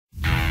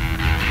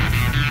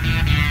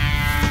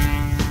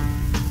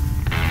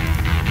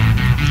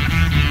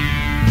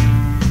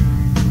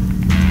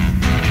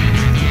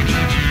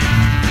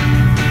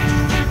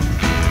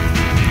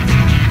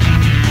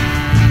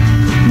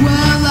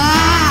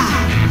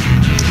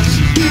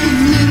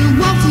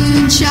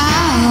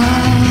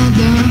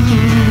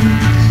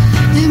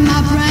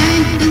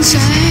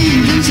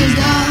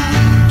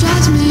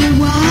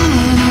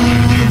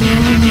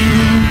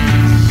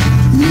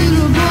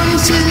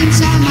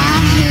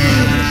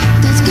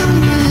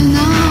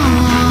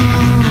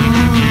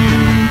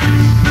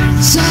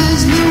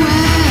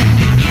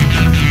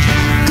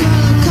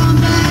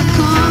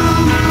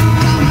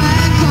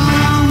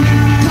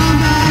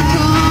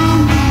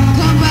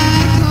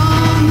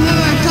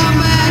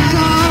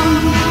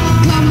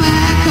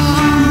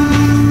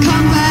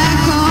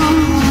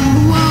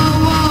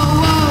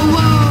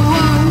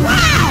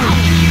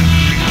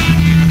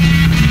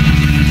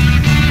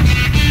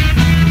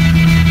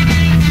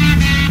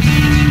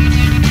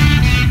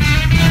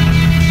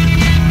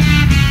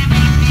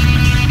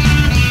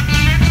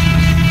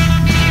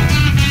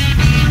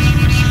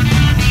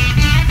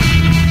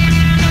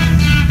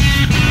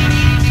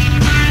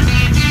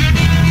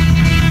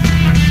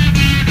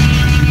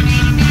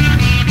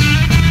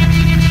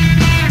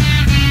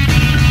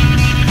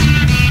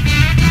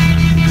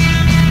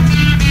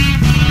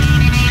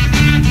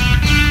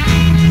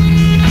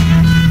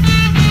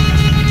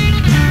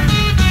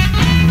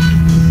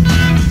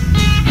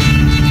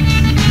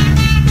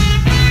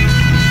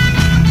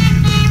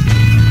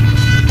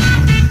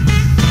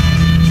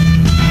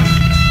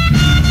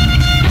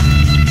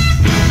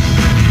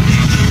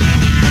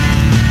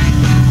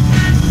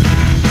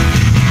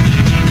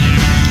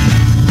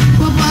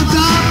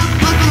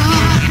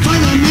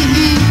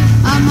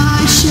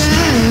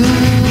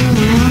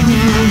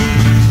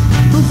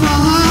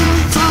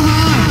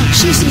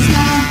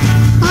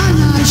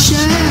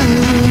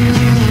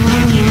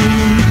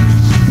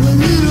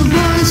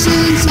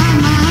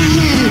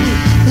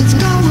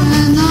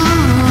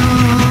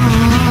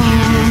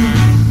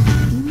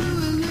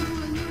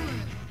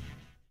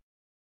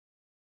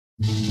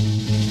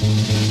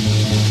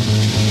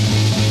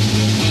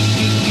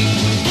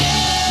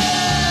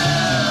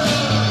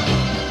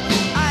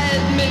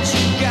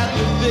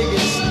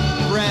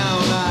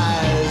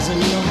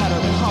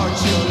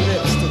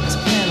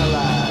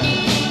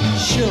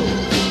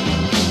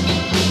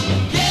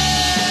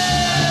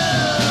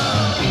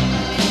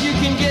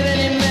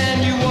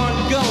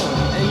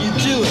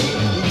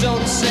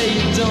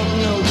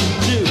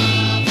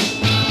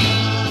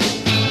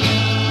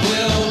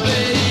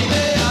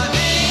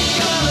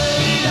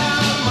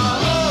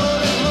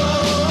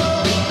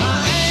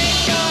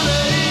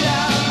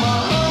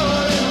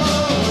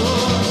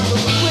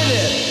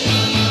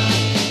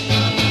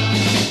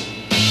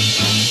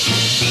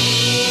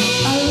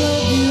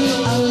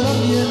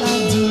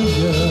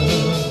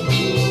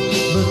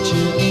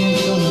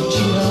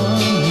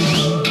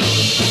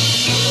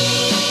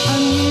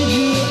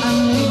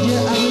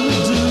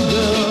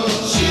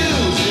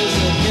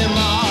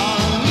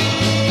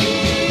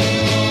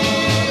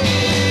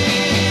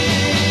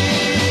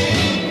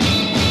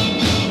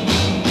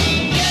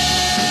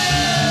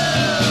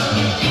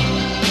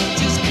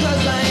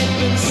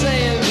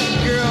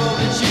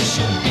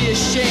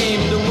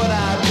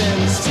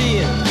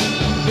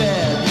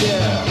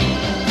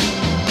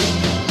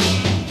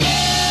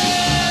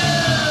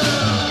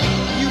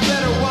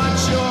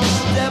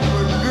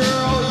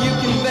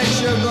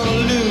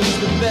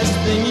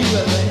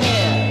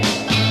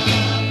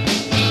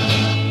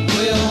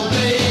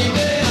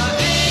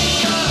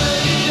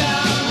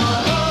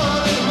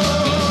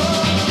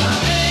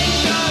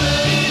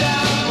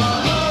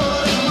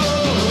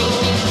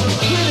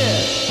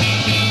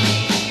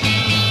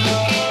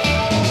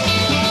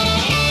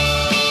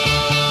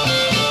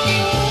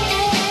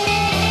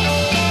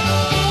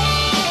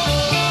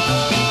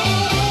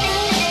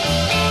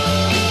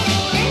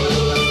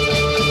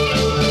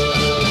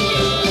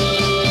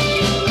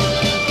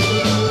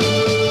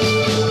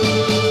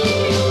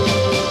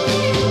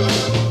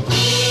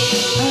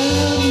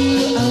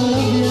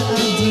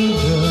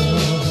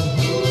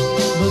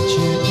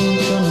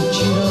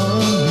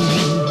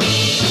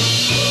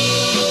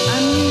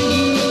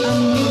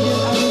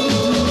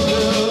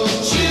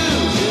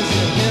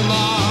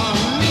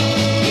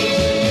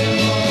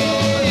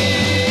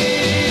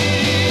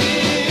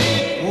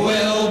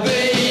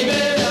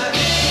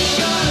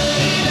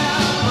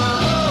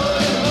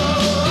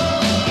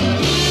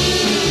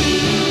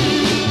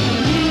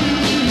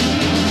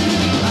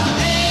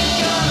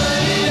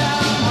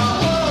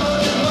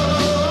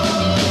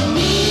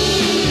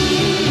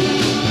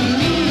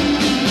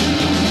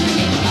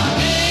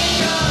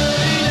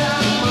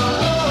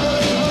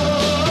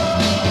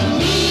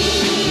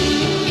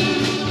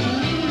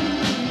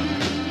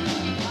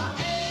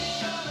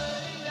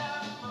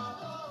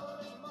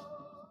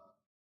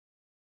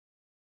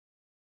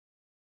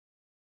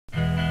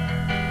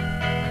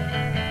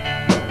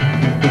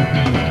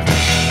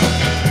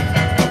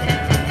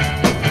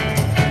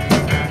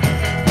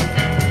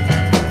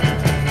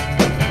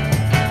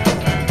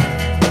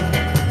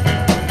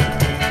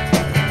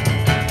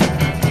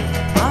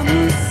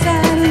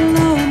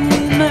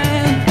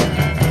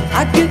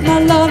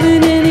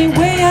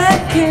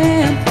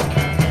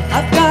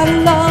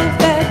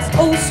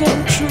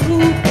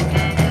true.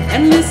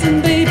 And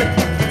listen, baby,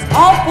 it's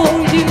all for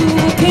you.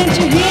 Can't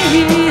you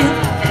hear?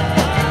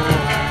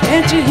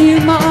 Can't you hear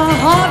my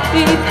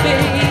heartbeat,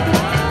 baby?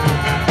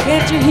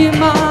 Can't you hear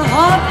my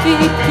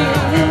heartbeat,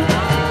 girl?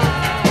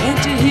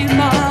 Can't you hear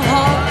my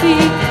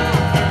heartbeat?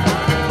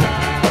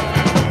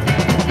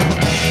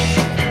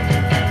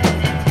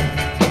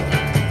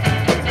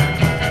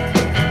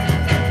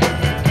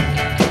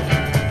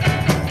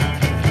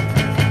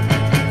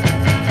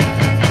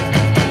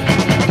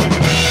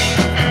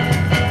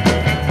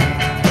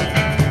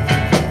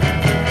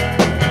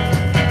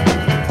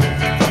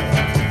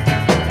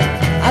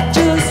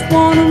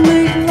 Wanna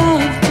make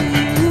love to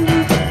you,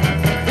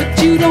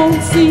 but you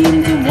don't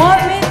seem to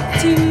want me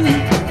to.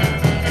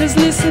 'Cause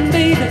listen,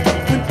 baby,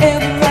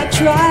 whenever I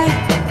try,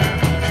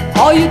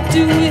 all you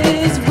do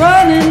is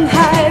run and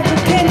hide. But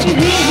can't you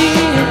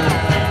hear?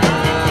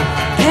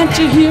 Can't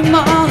you hear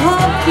my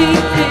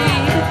heartbeat,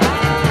 baby?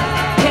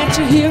 Can't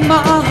you hear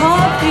my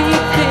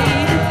heartbeat,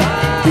 baby?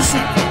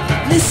 Listen,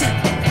 listen.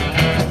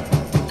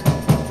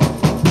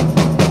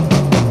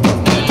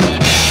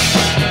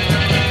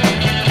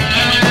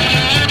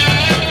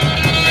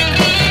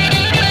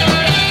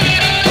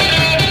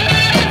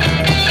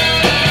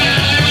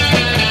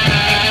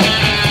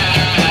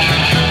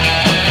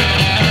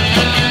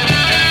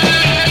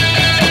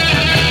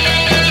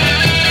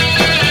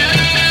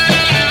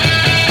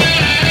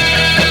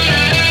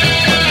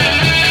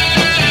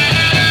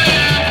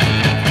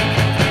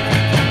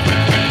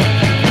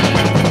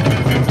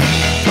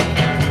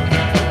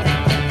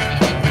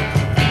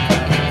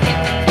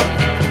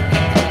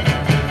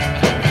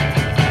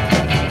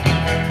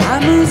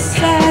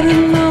 Sad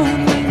and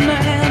lonely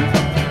man,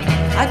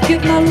 I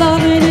give my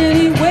love in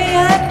any way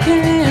I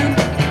can.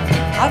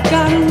 I've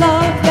got a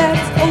love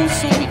that's oh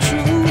so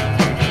true.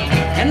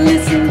 And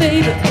listen,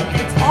 baby,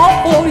 it's all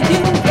for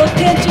you. But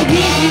can't you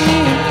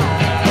hear?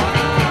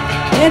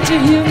 Can't you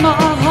hear my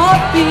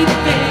heartbeat,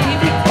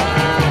 baby?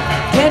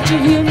 Can't you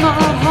hear my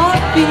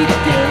heartbeat,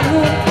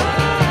 girl?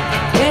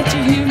 Can't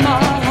you hear my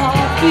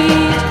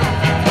heartbeat?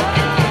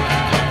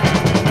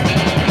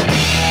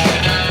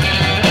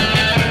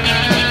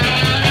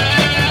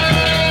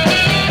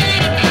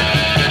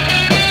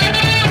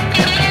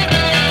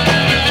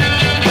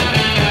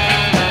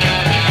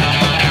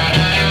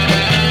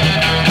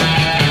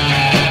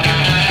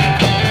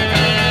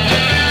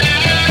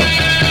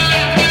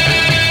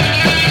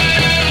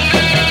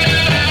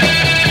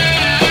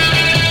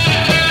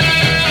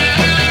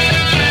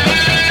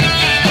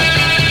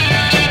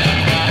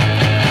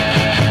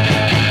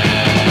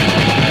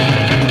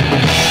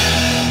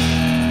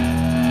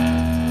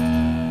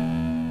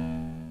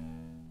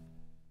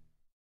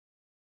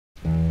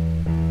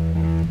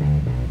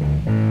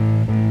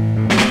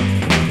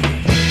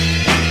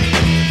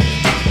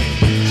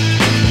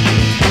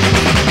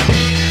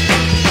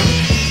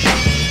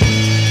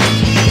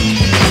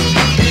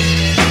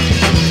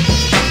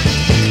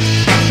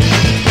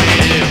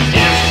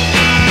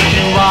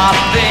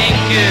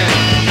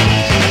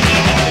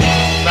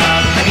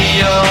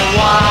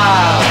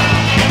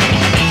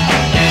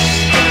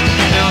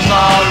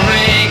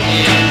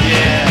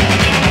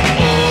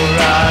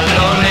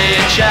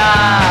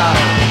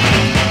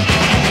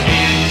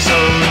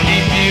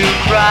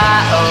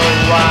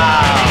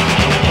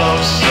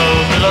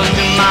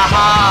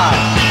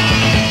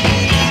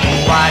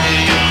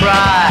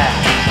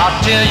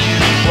 Tell you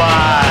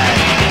why,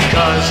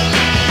 'cause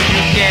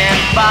you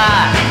can't buy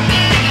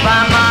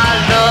my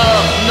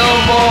love no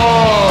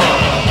more,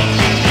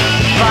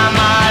 buy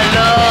my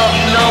love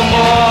no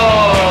more.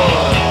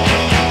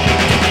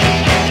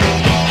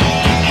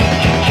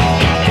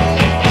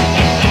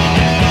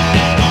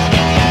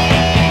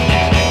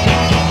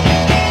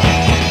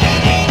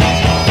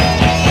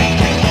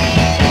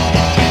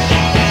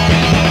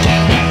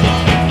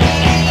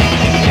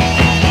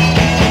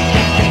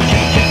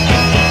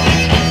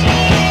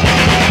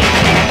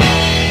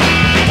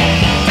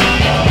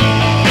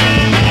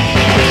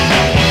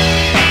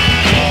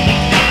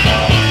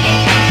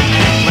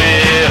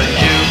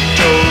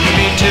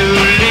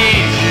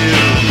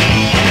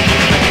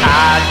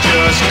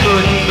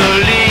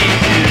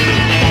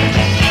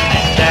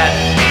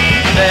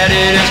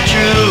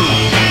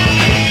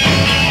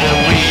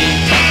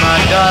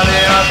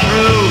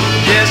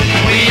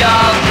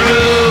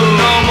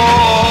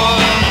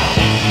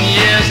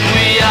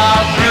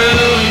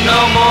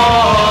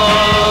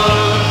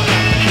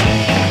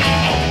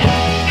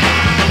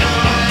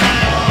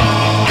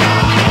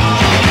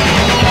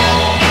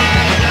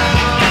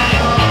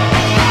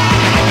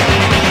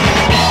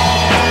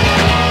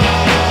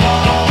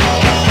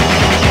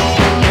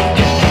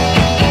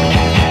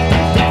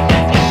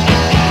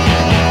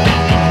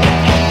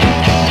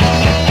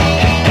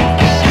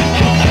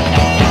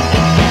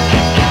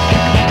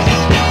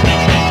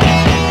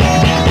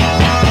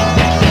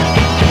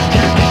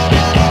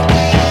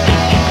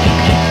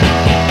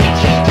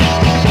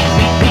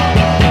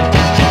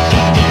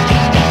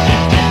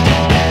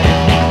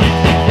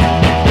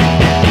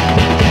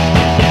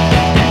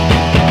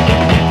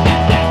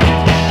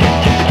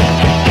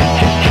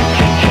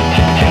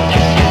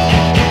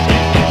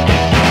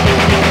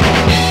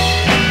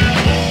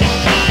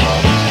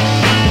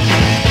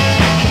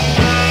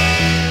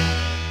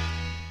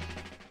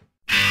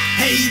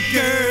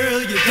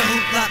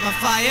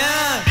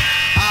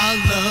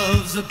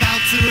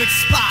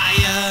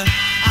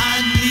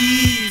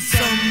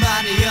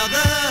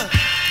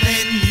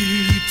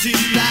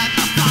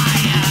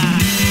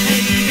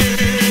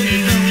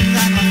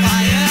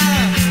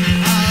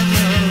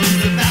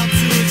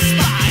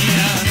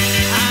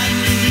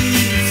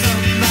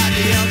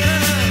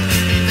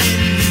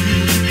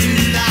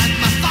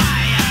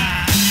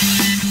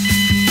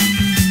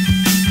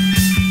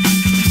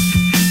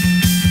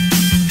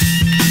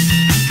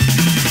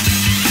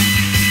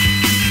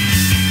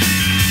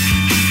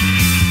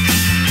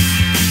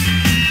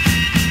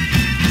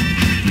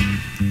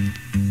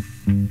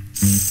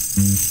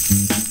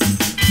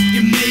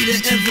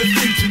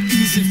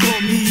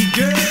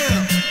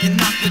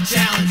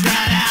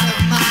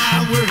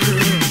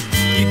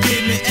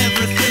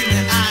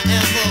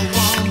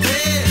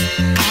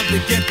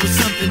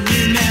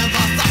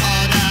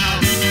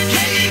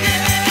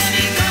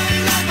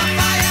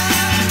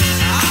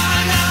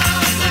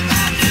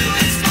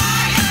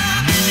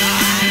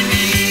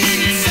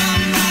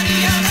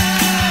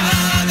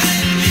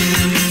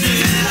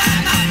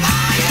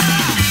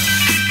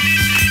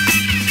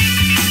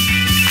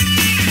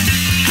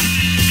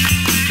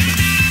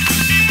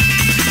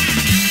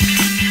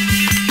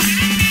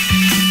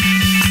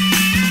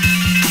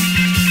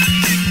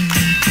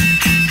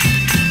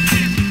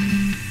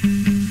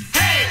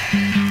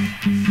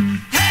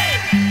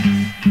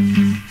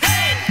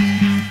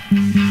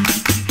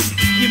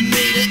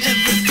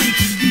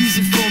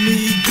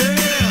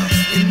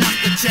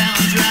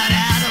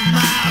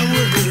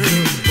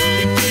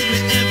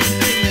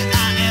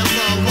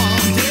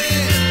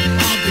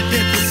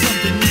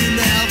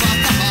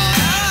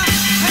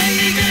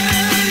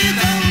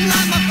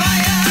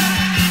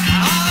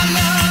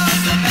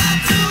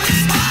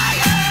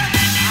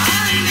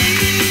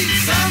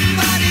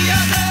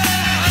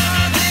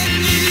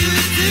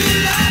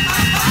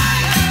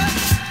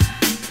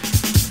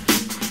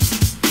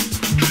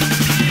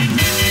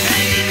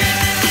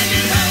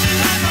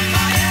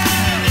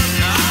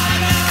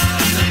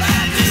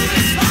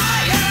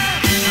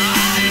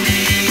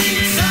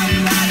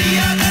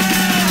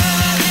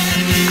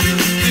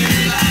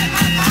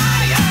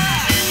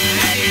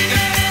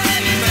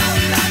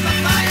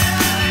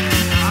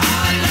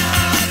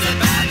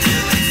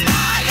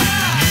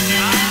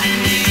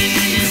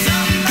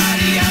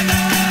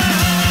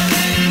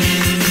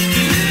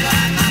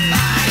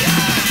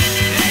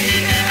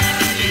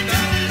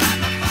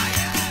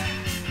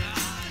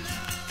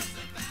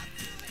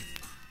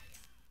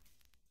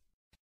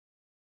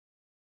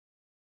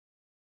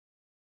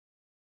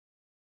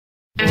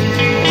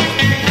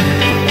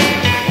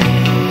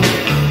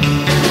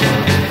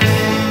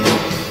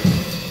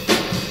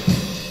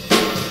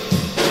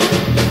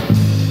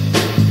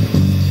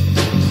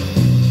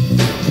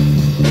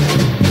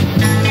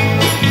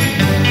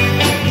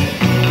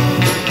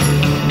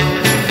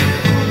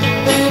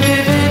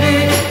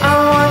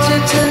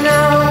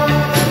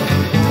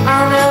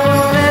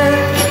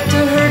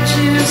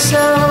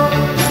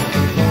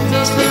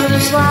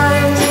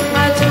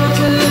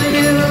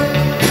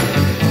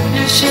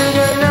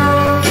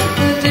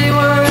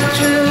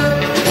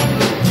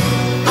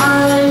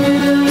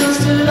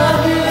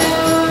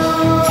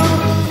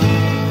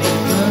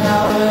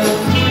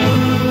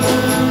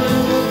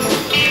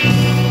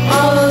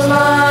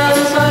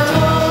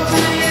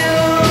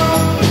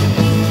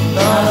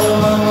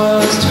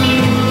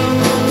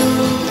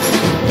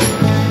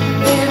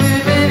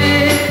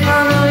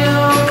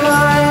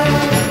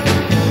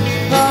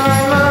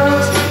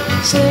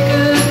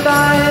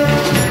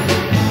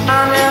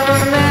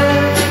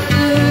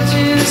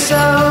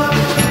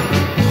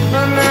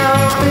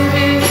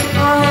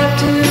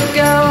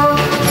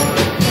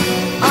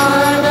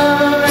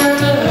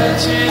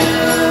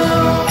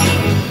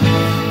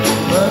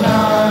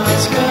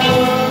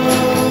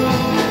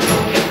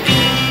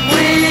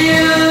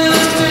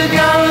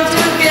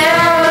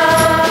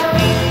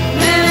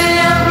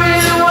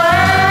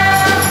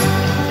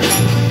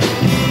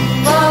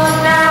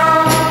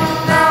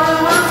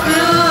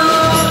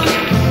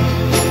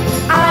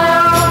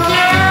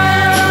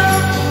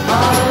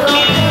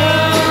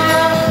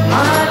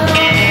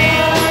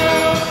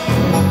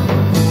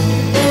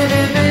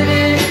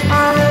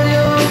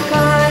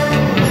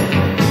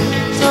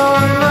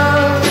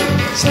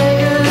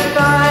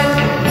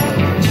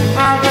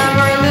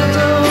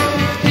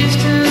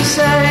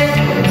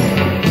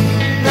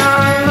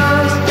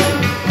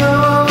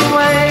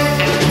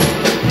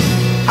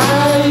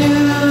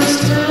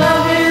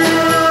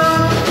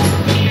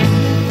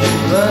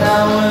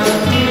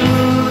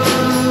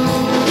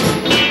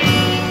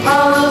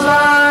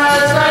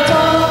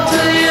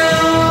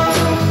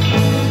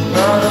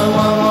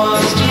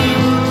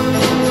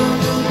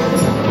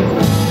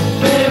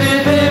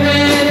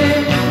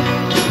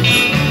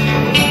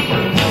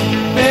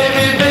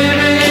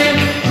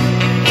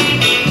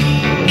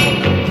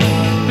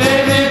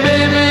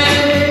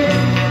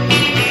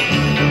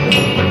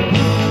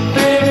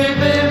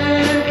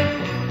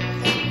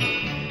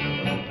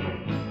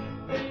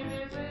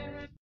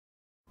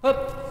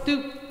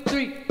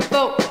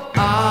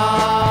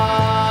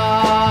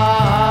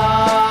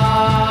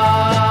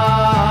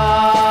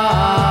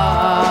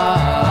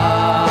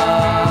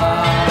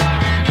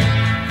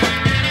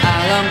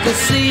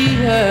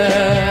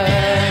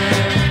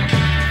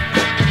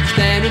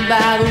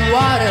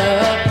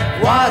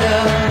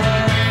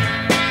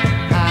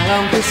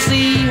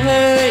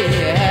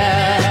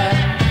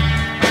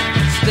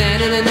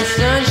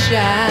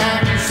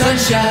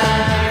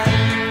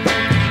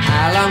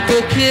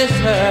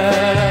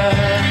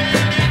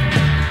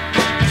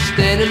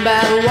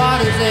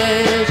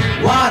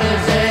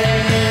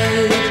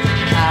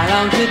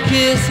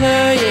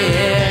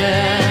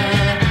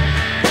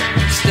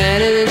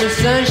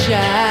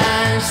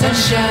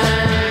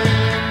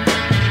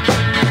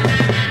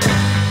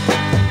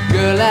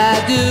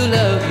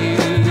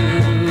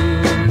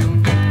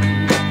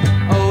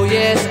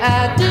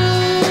 I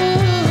do.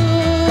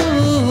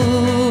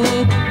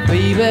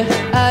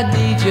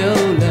 need your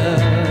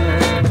love.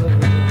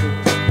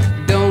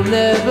 Don't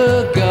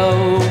ever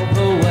go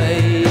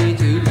away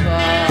too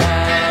far.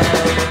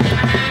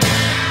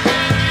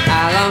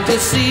 I long to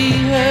see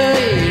her,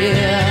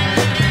 yeah,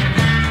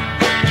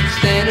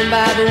 standing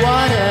by the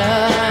water,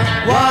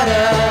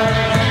 water.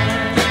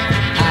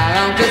 I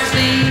long to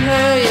see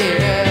her,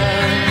 yeah,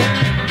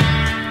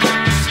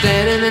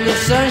 standing in the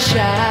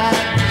sunshine,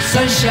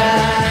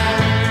 sunshine.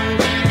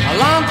 I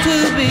long to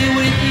be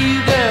with you,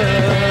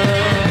 girl,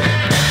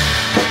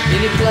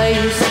 any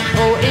place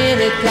or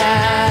any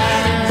time.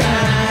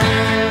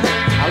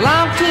 I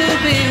long to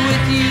be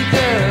with you,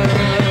 girl,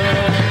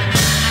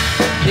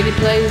 any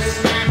place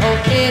or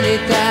any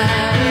time.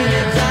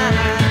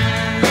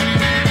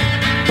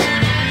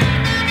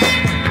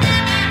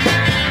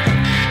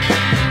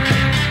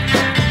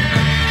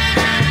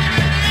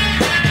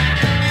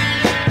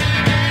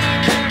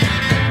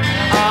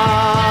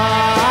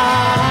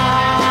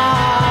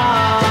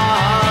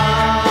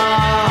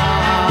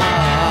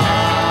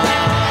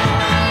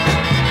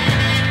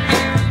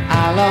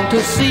 To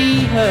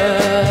see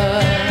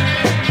her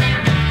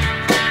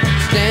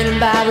standing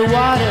by the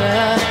water,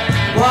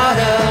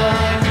 water.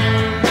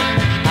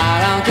 I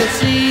long to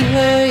see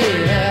her,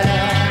 yeah,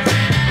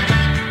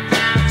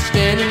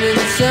 standing in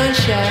the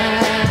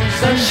sunshine,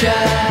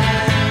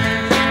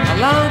 sunshine. I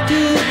long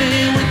to be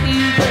with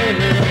you, girl,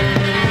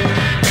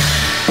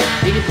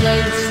 any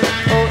place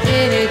or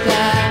any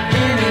time,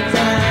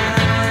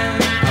 anytime.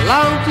 I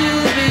long to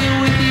be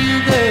with you,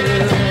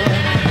 girl,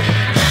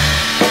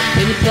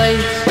 any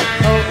place.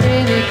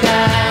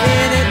 Anytime,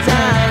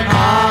 anytime.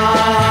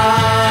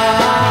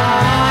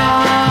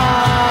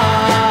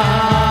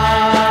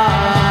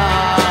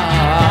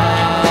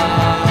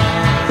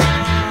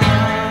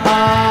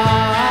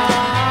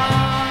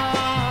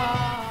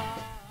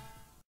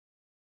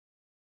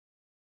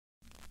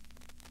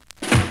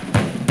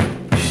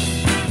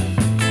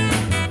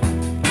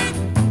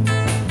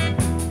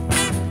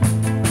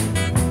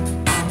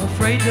 I'm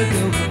afraid to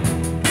go home.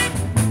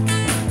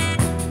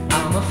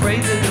 I'm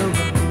afraid to go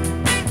home.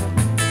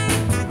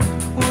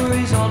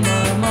 Worries on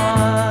my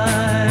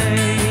mind,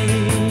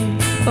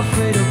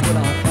 afraid of what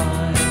I'll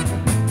find.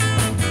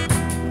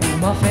 Will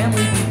my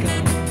family be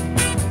gone?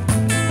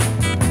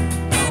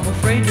 I'm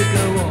afraid to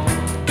go on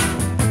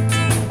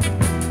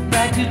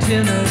back to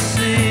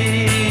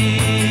Tennessee,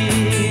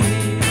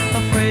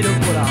 afraid of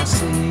what I'll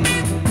see.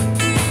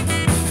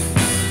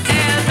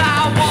 As I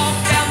walk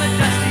down the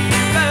dusty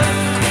road,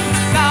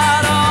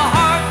 got a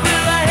heart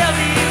with a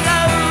heavy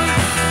load.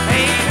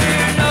 Ain't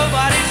heard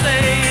nobody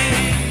say,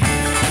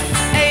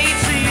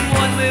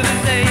 one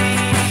living day,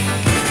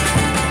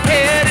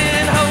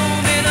 heading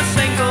home in a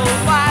single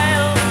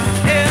file.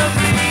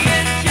 Every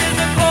inch is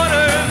a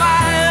quarter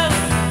mile.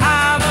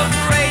 I'm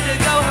afraid to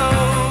go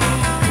home,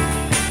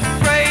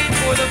 afraid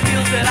for the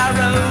fields that I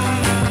rode.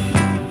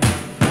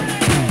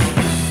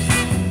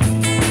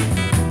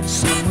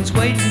 Someone's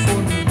waiting for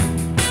me,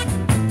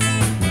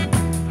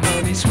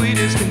 honey sweet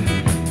as can be.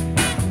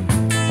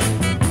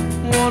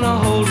 Wanna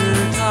hold her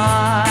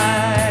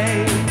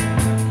tight,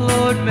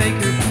 Lord make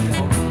her be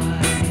alright.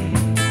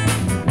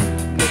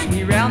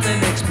 Round the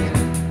next bend,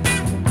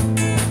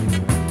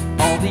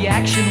 all the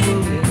action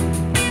will end.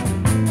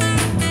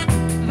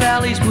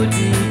 Valleys would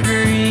be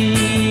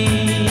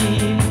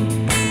green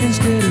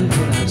instead of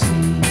what I've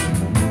seen.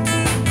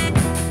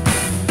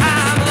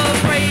 I'm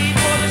afraid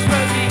for the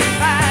smoking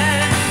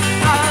pine,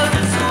 of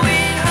the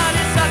sweet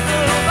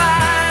honeysuckle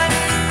vine.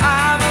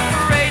 I'm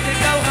afraid to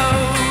go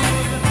home.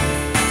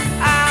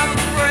 I'm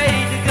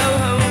afraid to go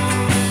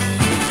home.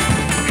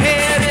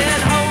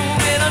 Heading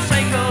home in a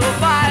single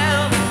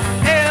file.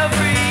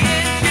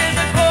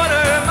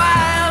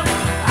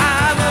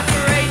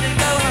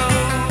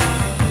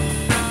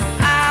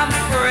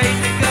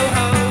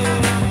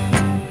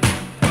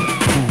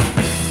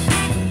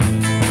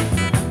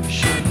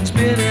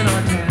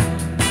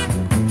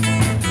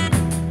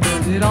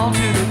 All to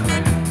the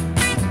ground.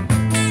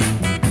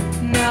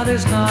 Now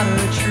there's not a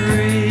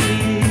tree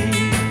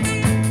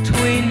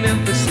between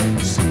Memphis and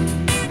the sea.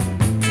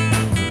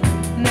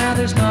 Now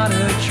there's not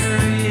a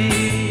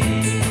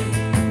tree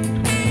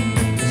between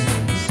Memphis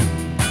and the sea.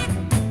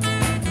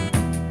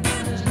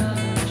 Now there's not a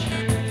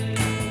tree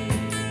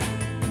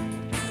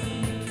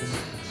between Memphis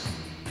and the sea.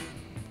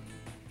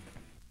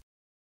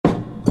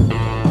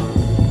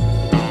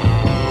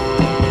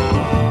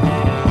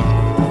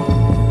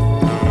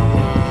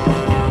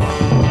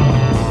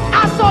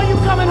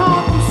 Coming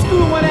home from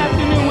school one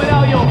afternoon with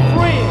all your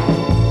friends.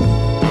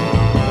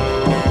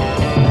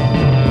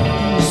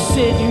 You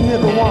said you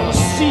never want to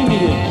see me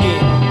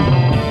again.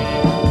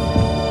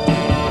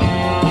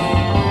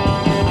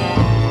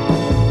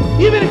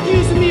 You've been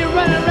accusing me of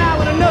running around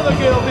with another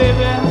girl,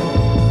 baby.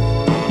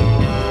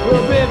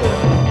 Well, baby,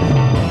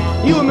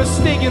 you were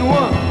mistaken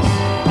once,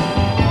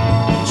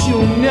 but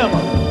you'll never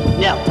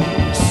be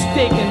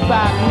mistaken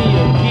by me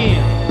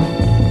again.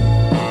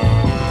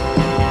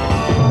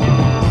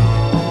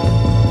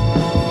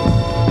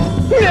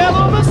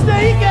 Never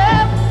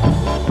mistaken,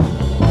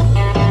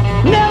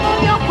 never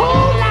your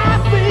whole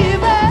life,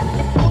 baby.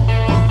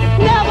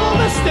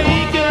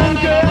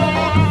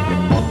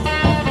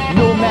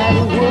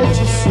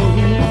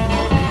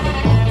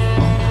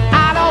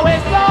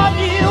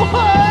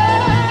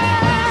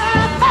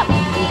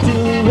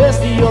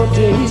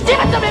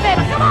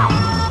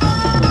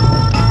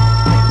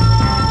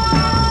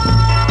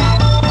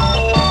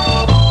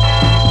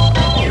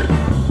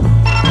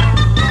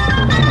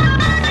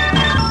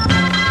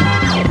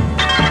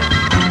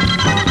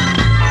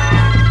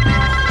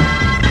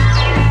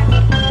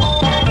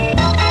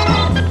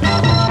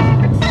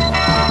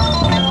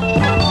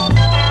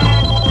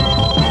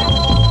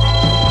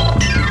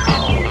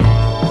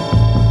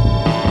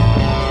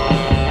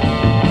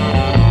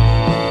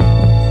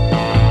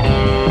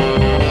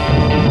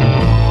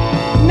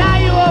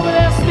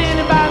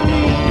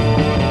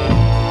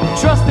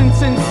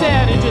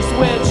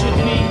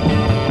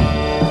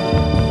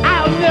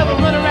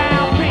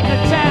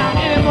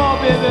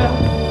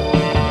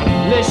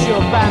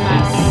 by my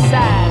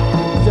side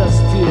from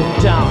dusk till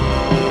dawn.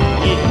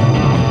 Yeah,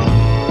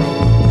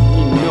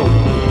 you know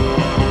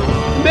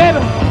it.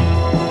 Baby,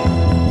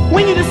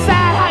 when you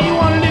decide how you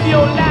want to live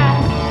your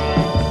life,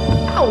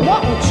 I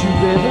want you,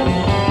 baby.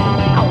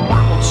 I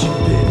want you,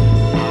 baby.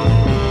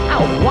 I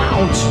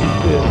want you,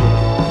 baby.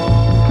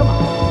 Come on.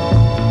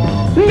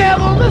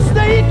 Never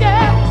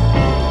mistaken.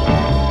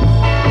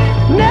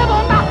 Never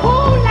my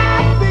whole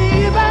life,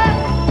 baby.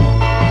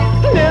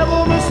 Never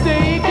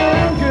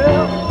mistaken,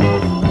 girl.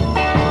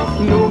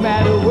 No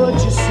matter what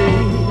you say,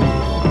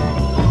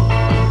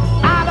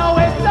 I'll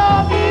always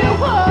love you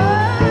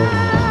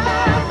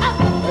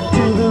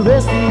till the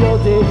rest of your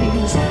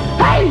days.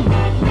 Hey!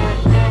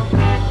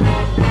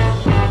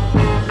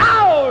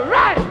 All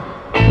right!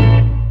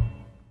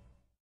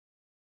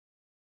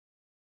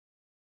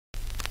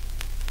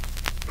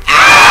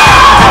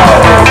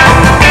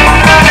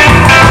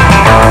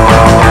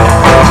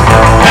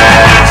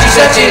 She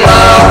said she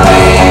loved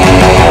me.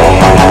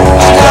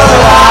 She told a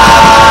lie.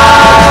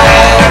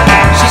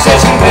 She said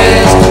she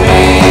missed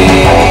me.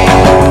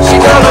 She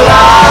told a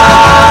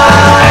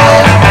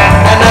lie.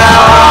 And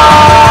now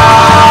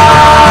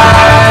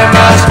I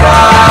must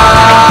cry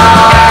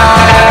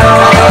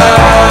over her.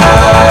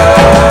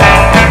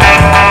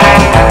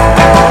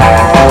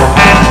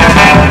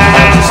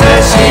 She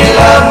said she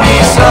loved me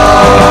so,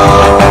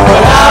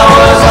 but how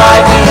was I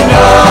to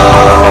know?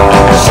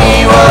 She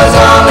was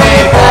only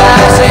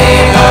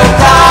passing her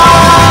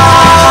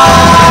time.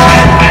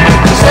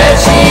 She said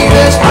she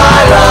missed my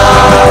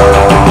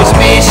love. It's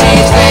me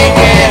she's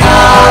thinking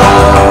of,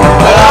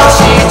 but all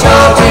she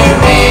told to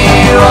me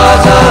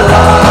was a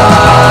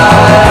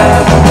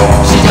lie.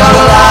 She told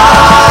a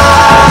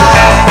lie.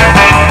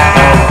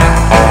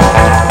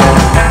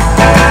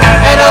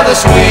 And of the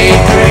sweet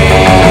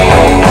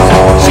dreams,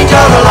 she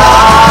told a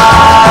lie.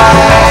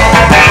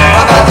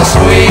 About the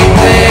sweet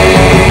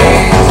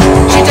things,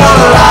 she told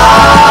a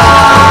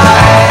lie.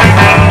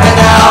 And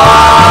now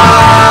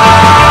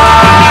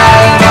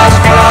I must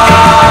cry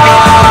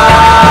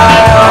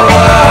over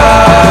her.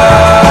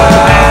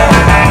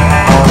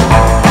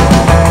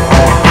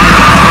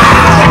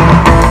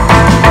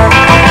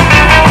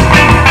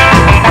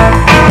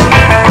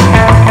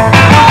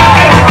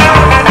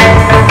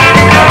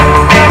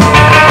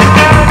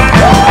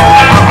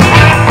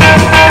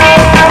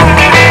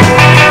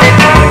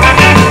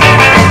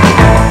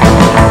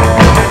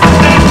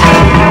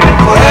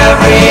 For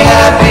every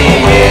happy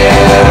year,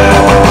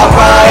 I'll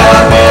cry a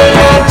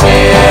million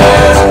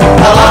tears.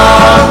 How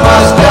long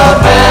must a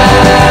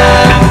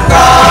man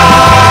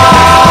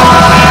cry?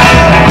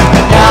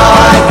 And now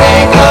I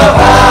think of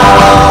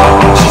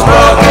how she's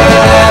broken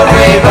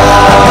every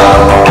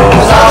vow,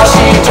 'cause all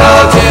she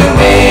told to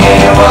me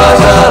was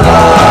a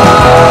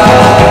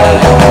lie.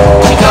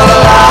 She told a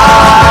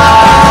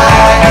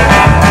lie.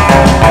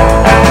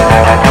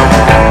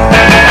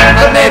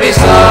 But maybe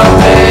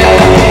someday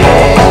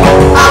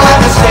I'll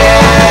understand.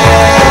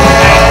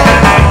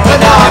 But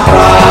now I'm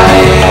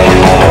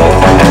crying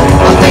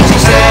on things she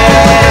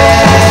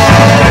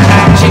said.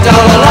 She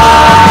told a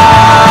lie.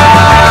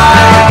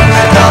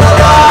 She told a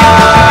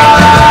lie.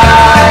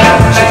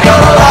 She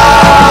told a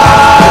lie.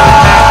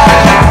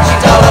 She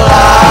told a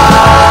lie.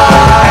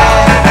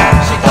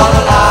 She told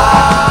a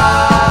lie.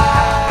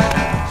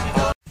 She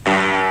told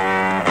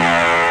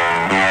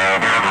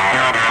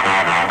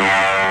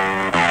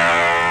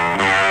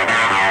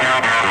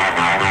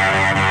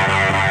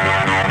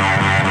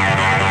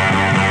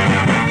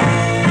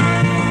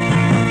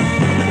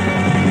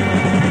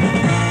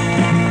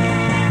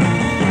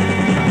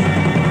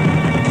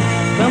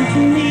Come to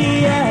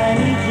me, I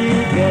need you,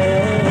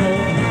 girl.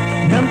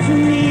 Come to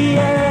me,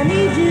 I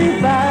need you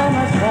by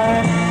my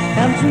side.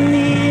 Come to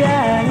me, I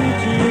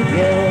need you,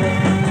 girl,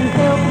 to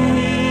help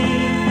me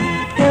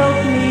go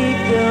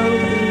through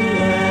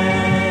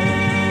life.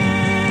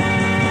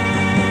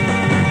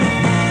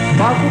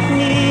 Walk with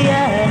me,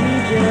 I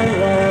need your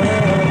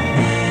love.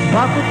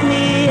 Walk with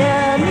me, I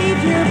need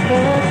your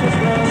precious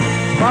love.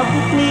 Walk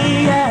with me,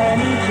 I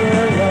need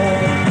your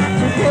love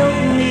to help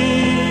me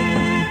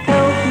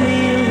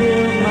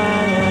live my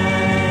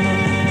life.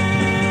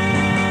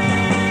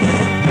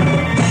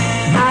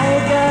 I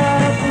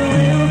got the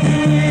will to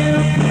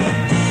live.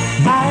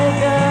 I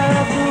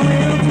got the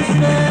will to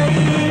stay.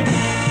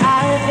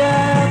 I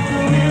got the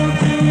will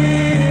to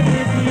live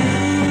with you.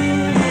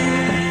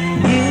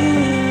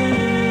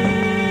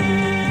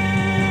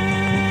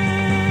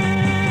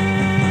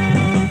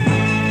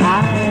 I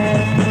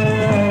asked for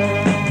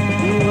love,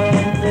 you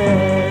weren't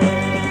there.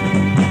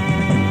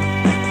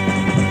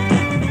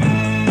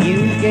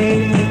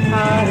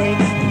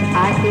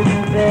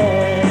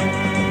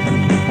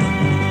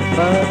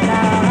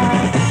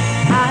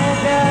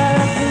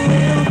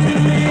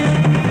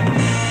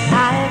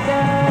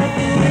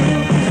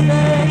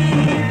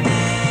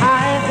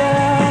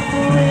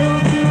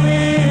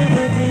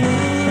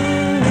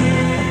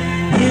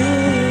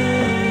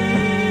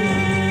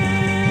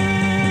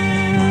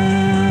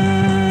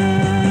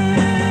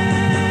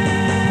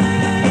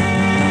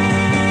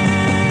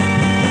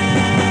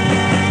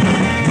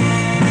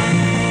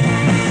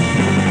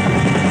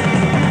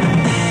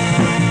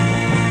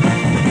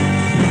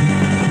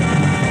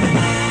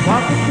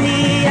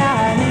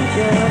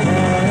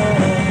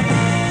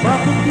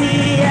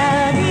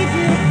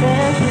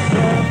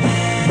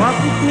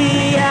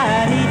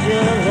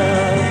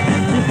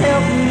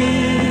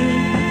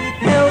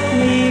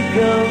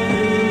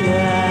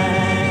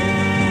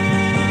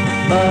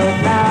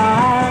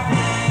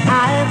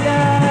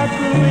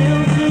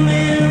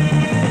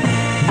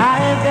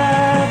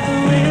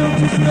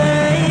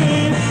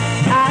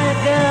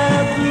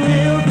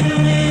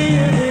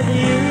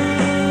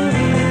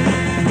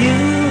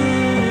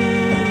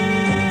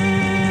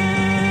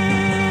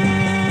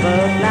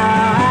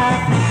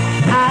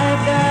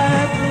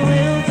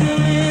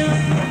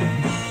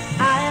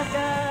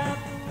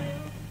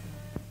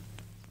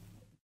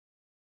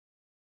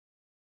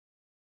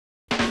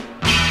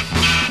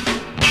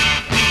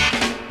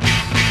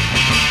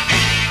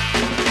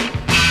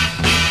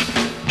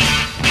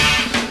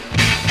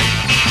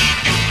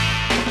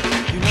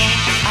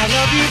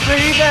 love you,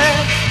 baby.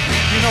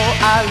 You know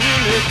I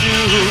really do.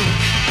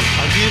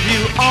 I'll give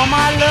you all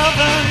my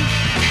loving.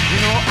 You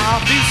know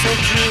I'll be so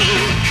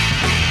true.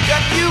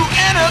 Get you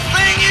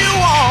anything you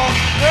want,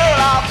 girl,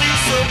 I'll be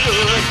so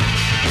good.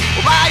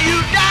 Buy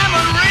you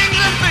diamond rings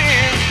and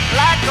things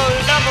like a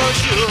lover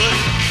should.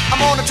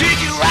 I'm gonna treat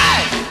you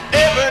right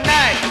every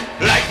night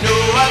like no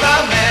other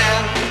man.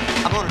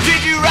 I'm gonna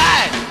treat you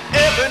right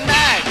every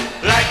night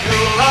like no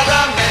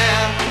other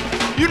man.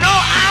 You know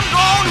I'm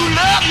gonna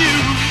love you,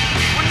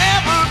 we're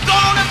never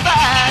gonna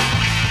fight.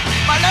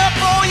 My love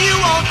for you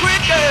won't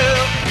quit,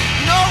 girl.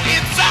 No,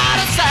 it's out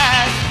of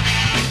sight.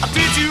 I'll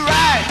treat you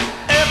right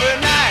every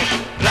night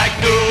like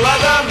no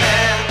other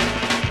man.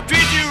 I'll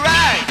treat you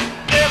right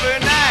every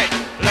night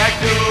like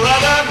no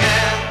other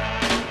man.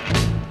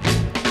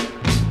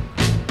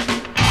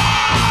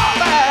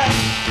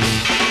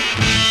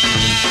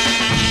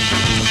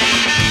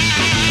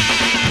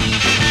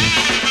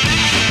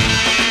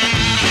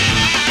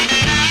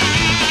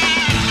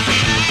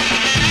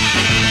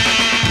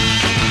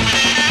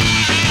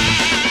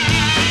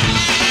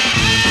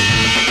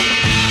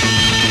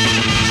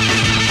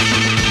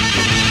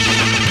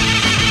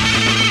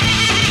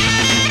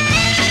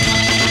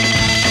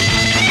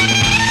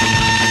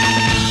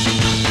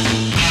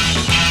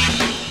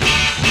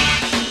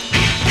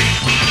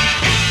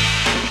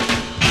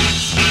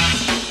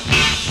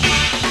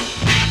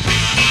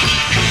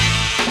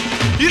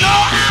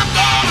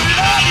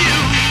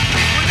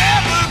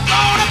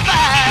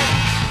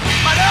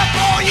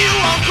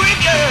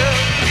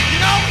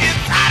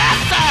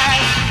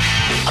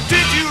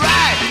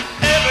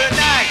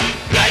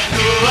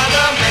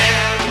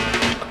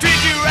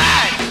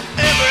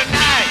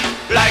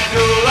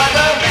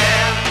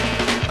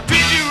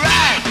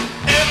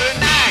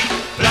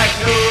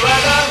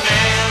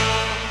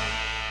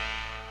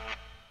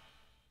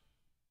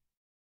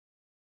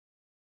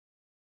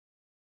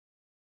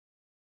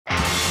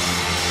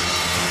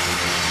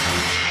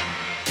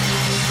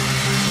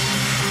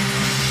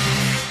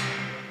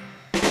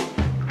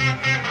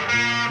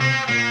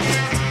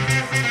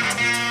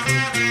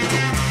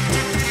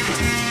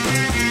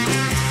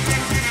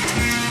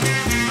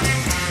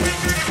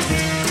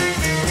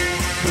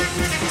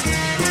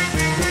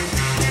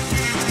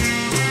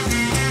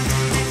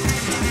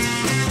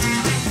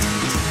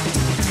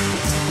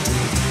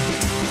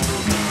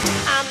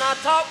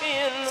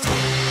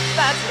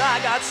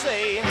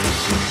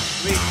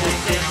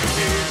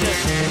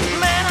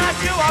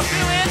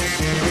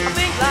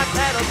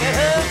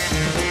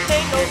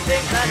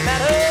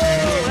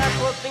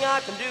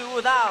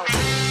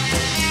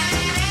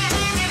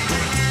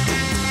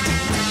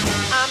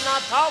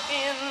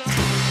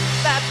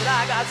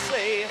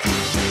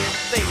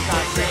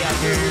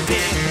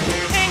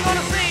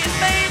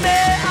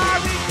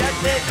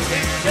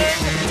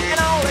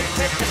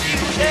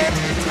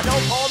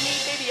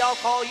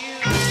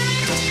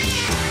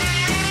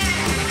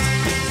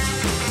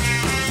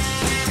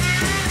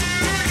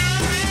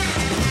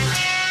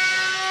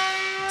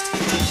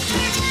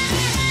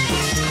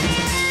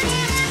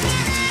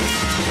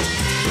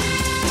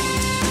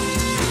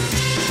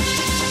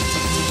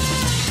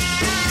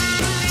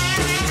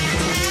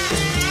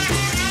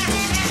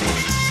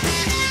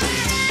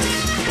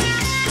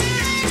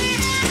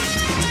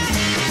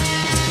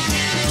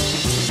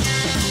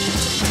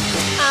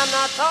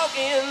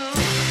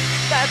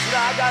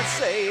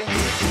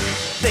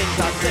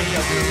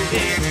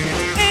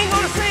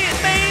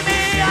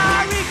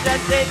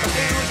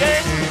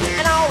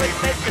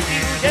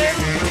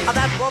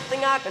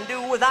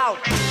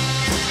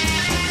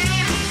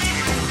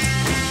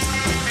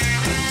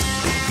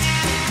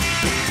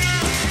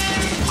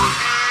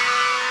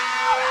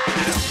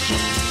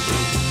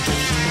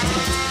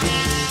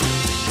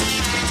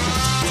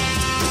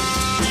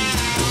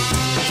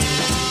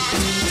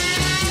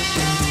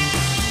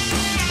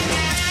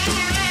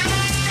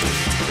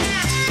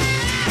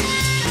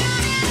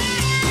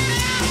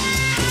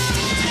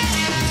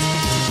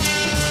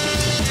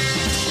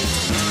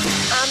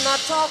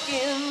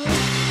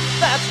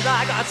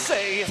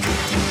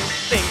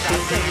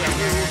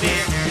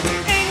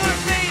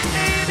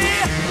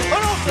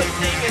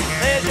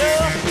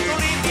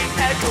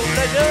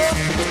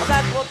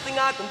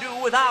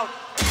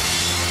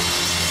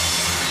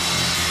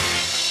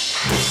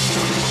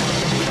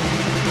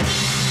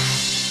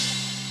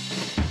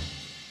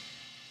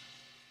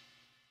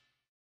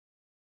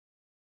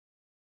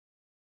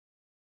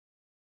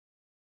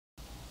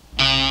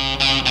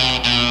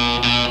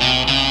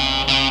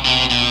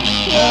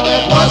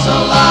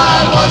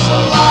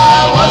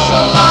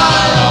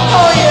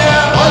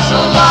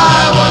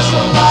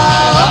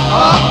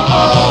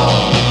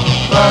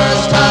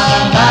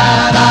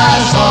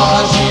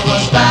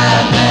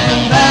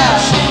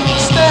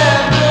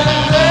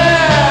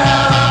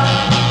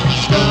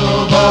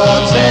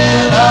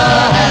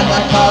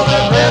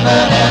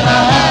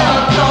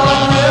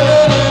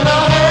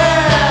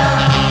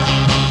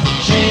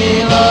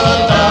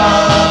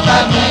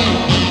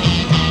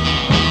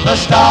 The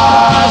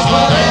stars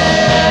were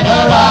in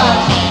her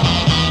eyes.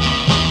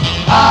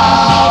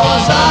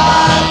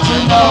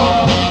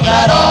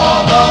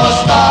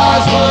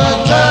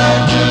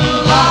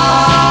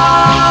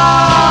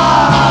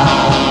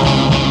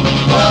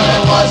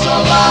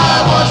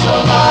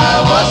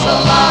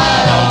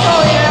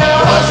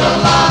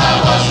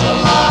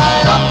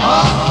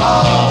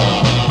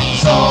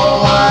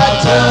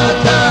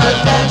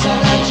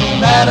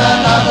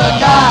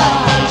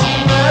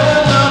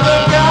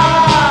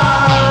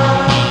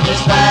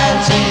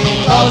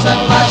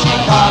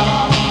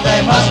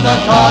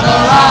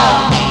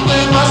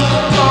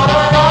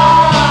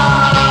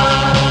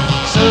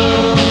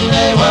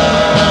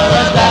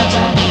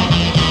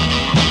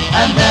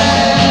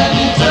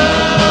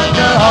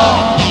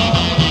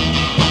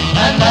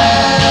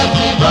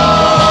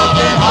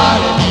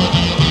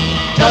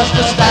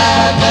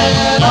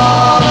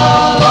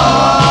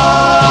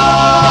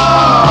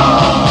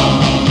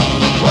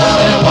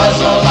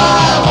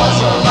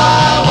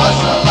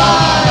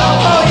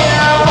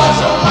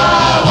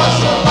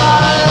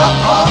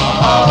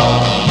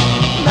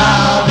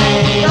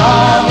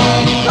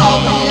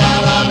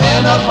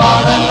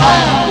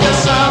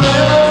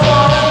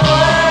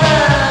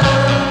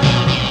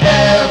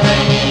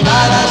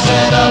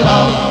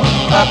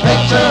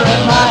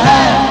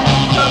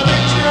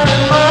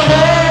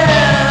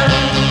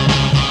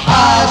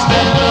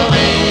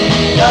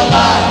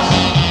 realize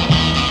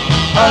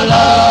her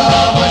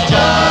love was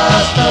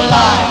just a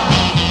lie.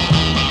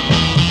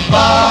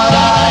 But I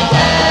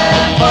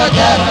can't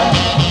forget her,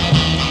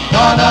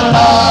 gonna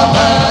love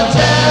her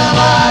till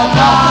I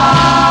die.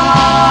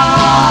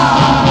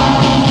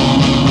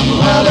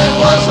 Well, it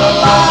was a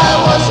lie,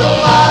 was a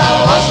lie,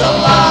 was a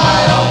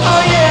lie,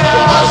 oh yeah.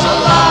 It was a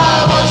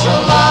lie, was a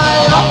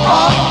lie, oh oh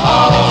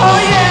oh, oh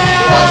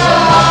yeah. Was a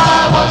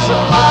lie, was a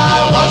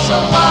lie, was a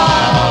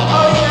lie,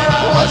 oh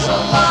yeah. Was a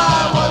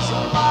lie, was a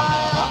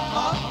lie, oh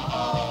oh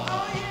oh,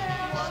 oh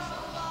yeah. Was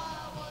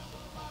a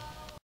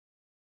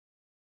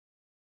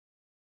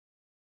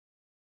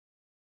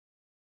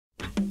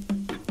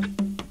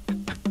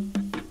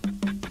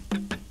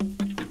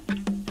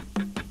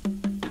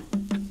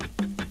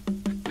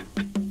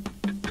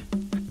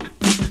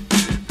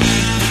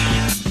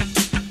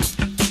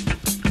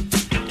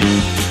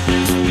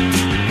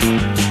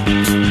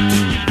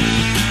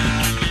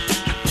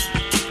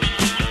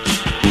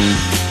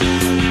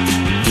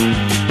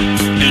was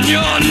a lie. In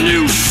your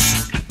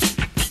noose,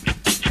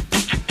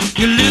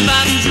 you live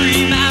and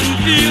dream and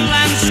feel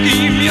and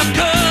scheme. You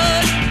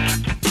could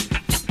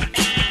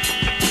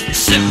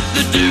sip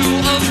the dew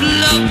of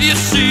love. You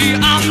see,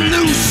 I'm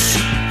loose,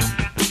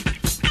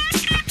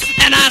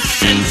 and I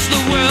sense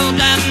the world,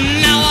 and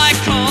now I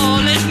call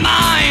it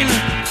mine.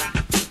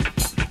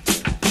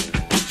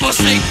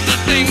 Forsake the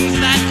things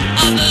that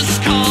others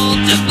call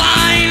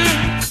divine,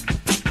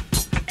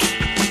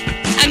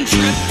 and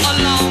trip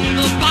along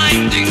the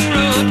binding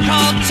road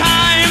called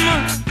time.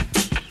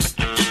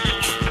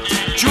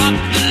 Drop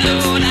the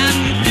load and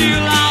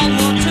feel our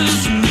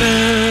waters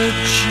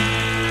merge.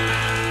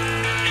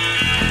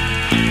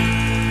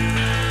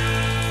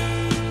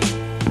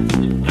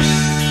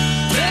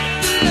 Let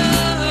the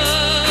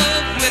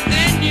love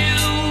within you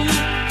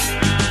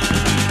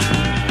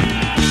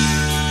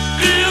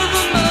feel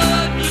the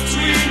mud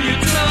between your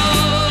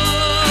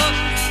toes.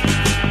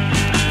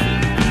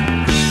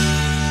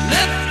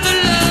 Let the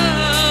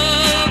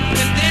love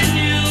within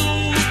you.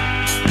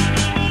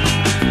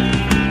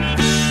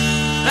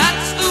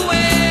 That's the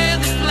way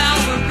the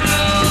flower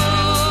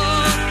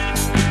grows.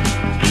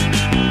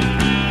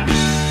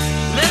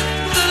 Let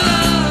the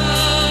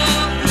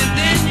love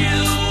within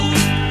you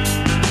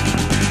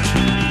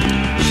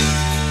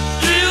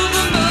feel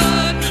the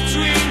mud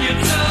between your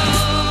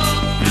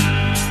toes.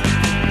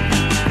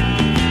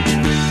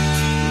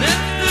 Let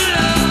the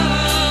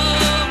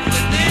love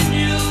within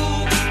you.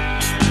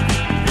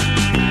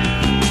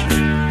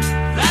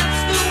 That's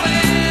the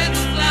way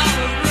the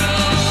flower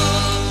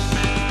grows.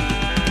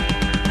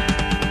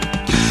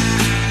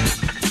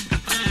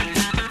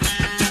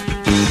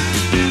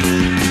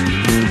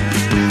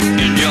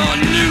 In your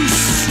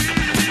noose,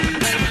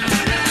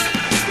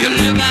 you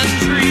live and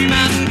dream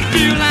and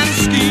feel and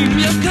scheme.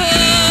 You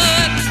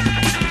could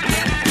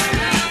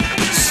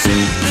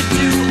sip the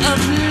dew of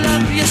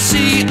love. You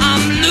see,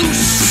 I'm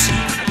loose,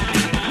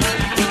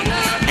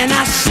 and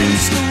I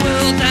sense the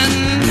world, and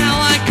now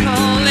I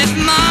call it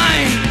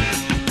mine.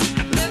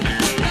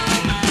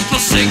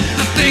 Forsake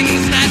the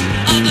things that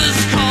others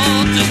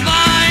call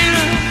divine,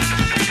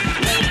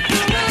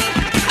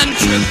 and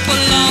trip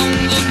along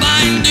the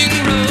binding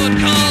road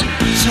called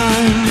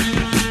time.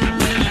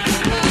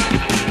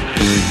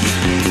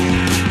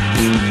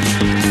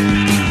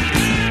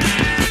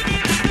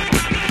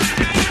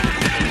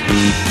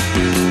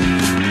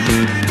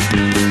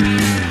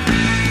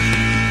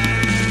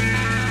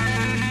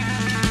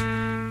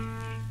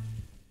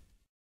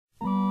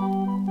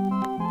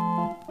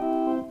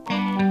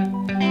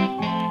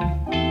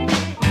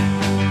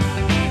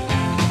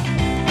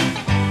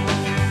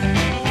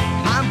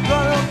 I'm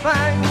gonna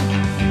find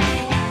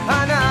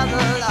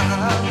another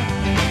love,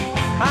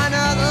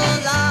 another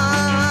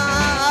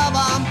love.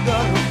 I'm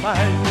gonna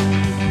find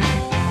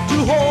to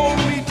hold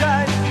me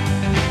tight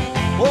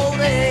all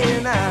day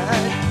and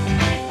night,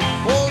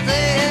 all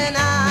day and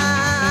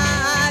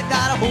night.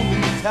 Gotta hold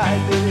me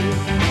tight, baby.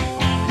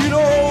 You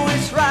know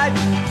it's right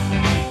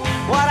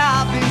what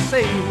I've been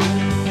saying,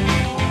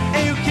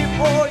 and you keep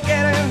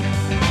forgetting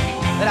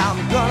that I'm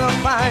gonna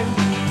find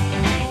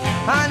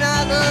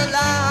another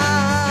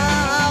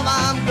love.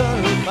 I'm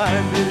gonna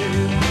find it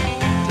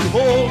to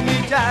hold me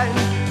tight,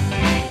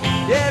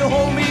 yeah, to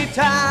hold me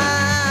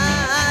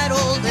tight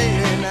all day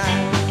and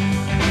night.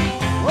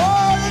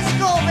 Oh, let's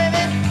go,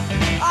 baby.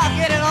 I'll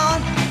get it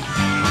on.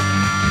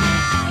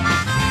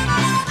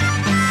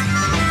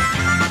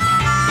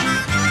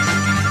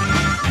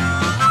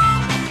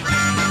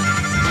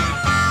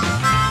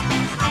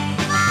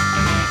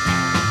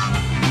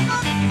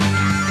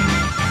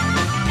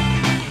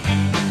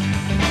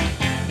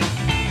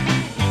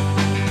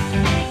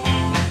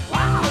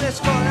 Wow, let's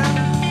go now.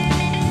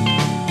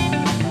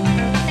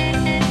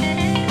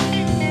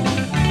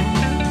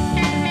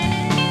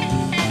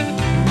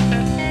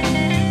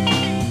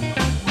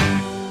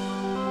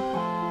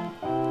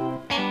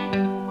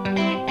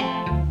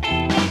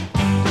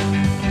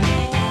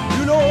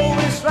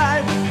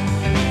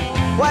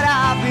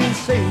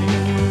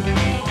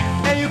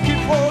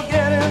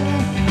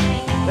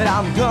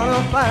 I'm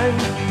gonna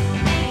find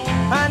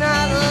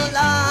another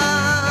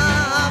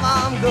love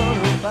I'm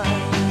gonna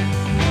find.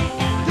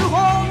 You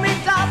hold me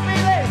tight,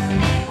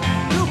 baby.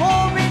 You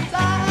hold me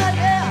tight,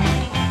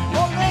 yeah.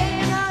 All day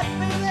and night,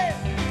 baby.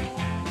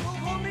 You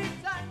hold me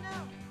tight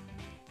now.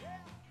 Yeah,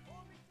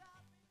 hold me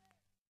tight.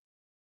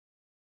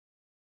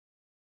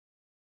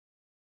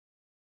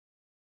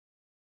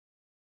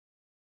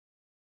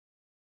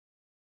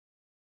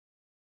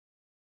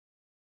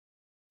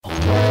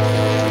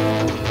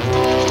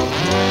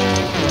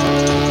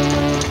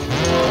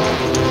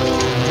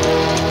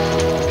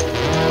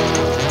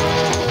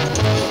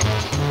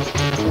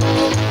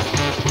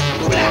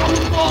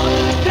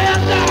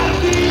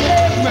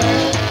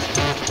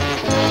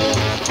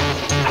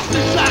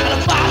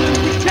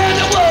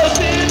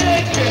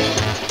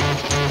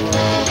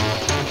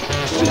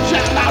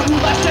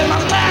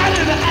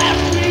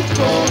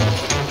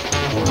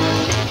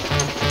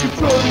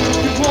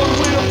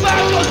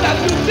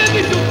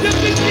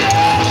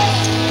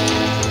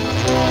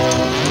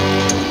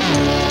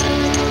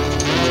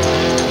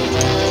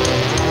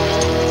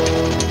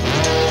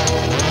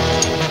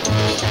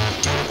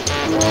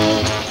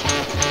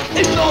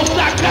 It's no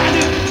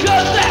psychotic,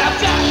 cause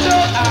I've got no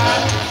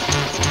eye.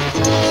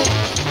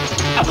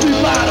 I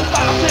feel by the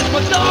fire since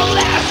my dog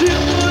last hit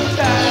one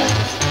time.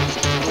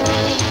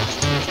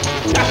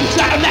 Got to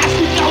try to mask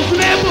it, cause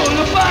I'm able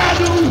to find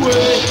a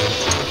way.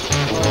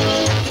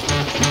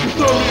 You can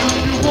throw me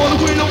if you wanna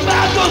win on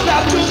my cause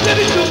I'm too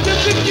silly to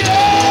disappear.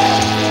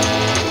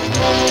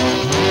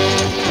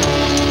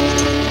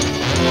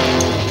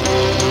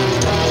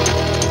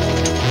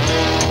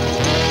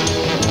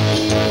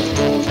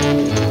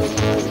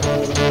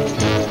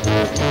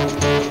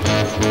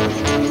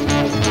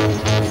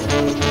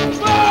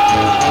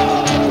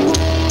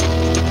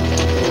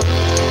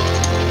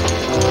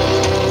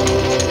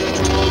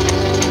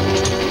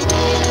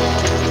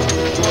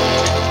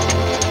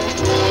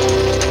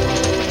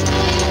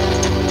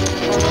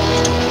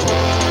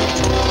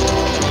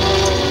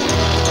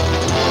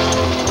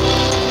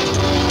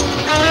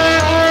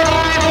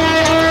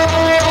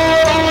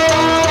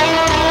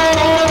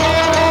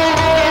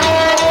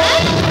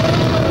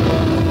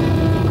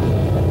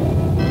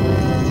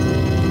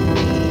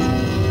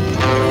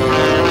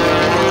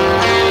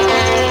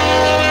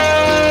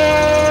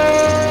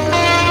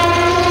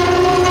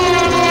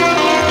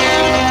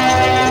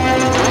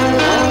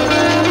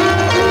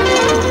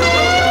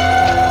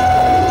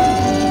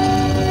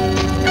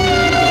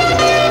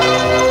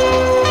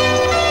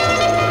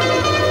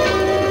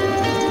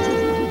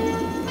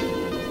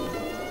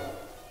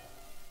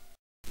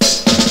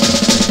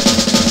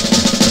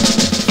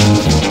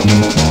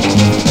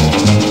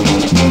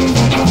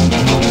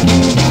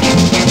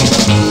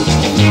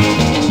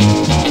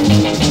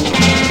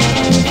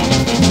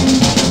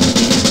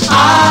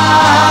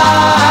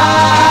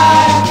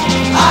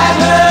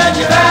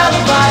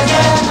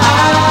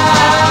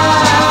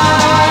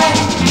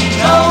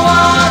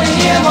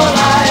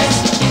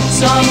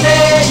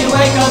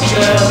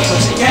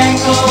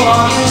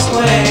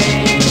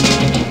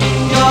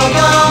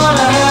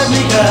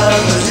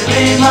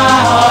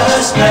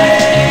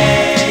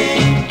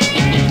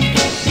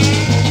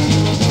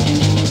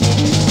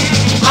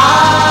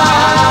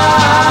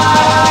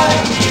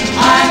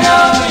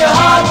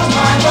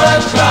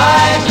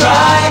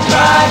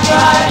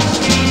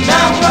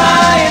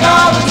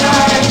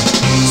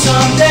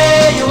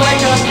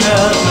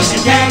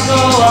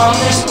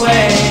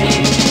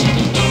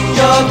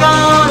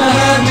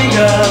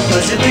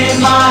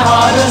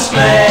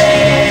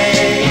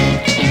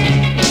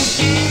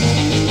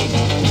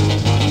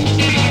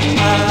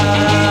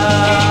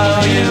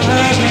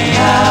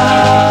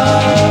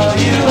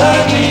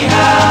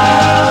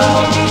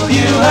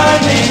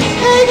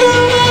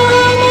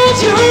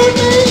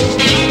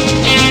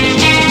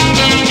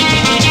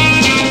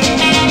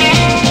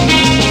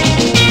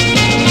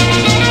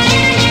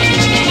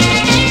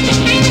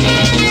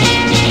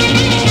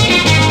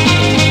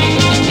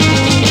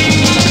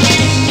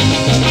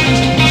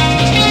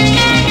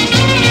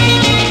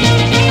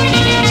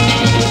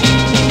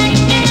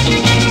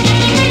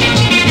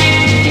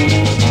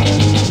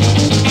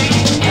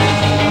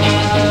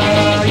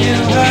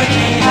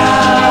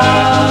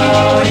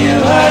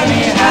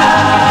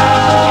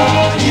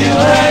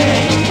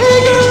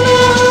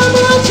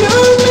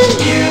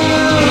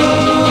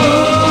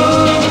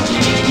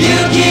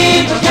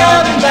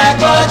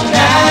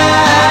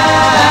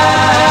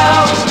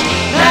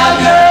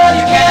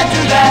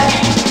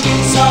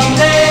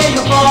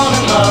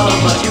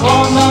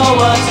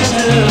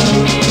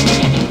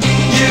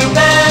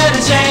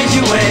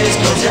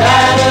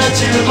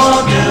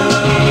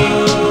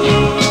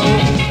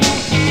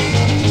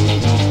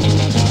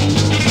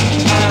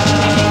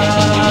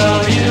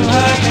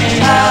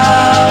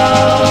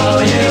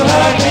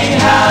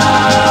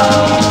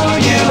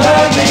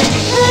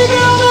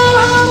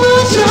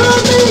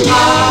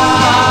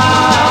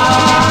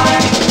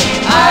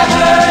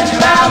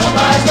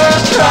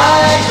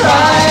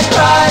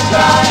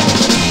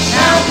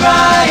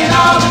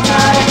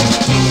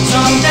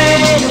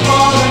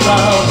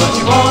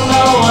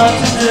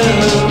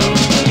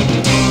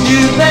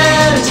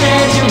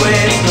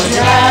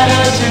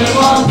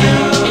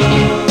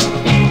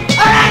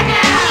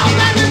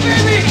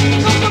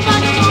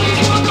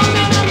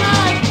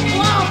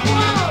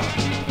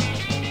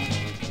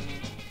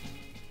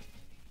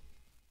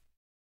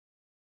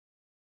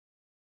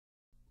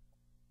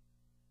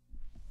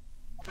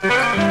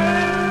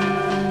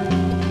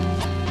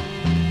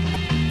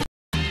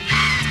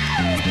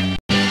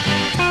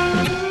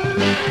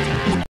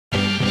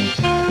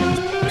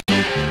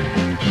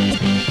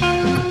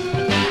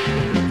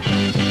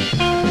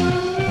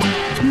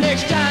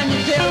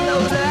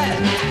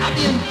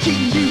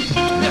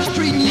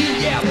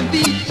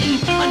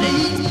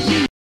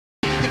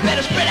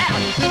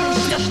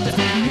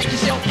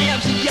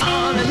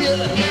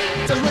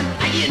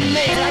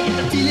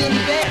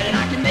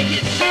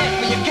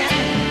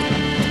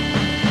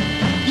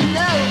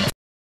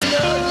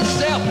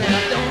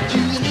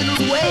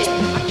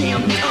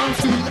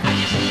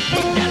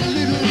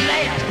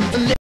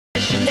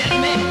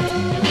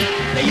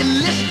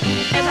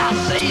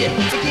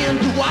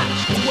 stand to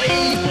watch the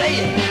way you play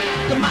it.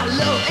 Cause my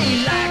love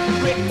ain't like a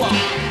brick wall.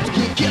 You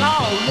can get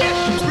all that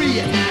you free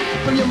it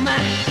from your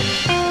mind.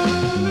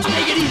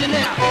 Take it easy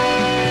now.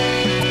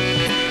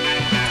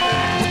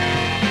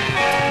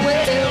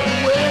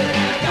 Well,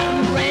 I got them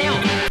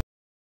around.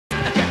 I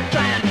kept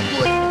trying to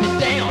put it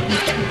down.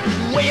 It's getting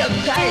way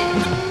uptight.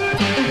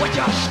 And what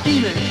y'all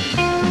scheming?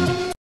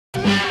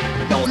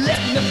 Don't let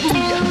me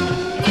fool you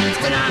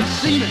when I'm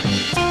seeming.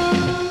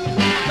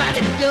 Find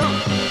it dumb.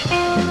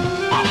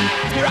 Oh,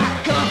 here I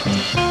come.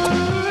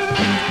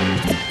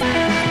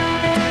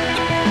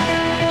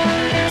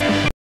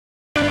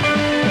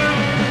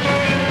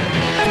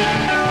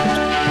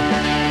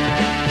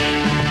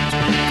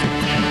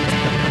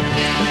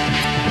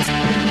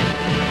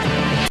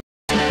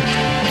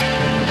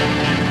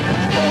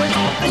 Boys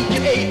all think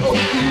you ain't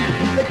OD.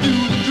 They do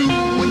the true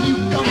when you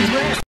come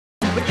around.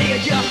 But they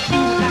are just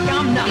fools like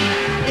I'm not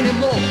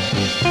anymore.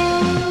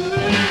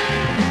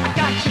 I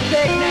got you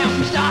pegged now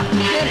from start to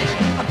finish.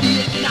 I be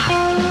it not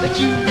that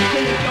you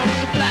finish your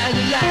supplies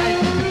and lies.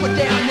 You put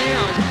down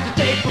nouns to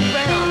take for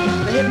ground.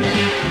 They hit me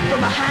from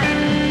behind.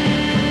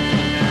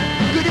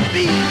 Could it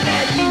be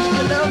that you used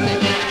to love me?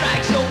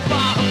 Strike so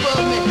far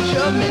above me,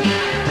 shove me.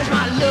 That's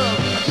my love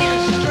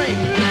against the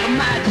strength of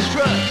my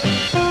distrust.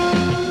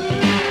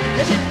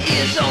 Yes, it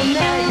is, so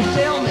now you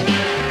tell me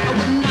I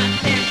would not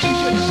think you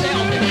should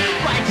sell me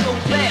quite so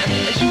fast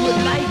as you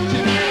would like to.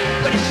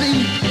 But it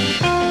seems,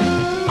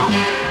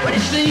 but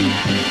it seems,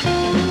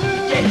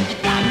 yeah, you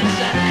got me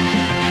signed.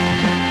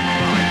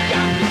 Oh, you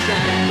got me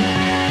signed.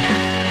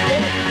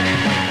 Yeah.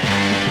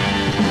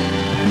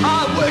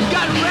 Oh, word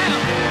got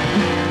around.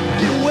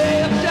 Get way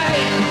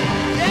uptight.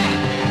 Yeah.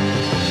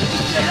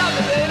 Just say love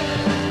me, baby.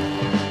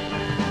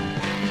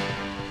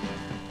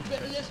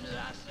 Better listen to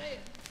what I say.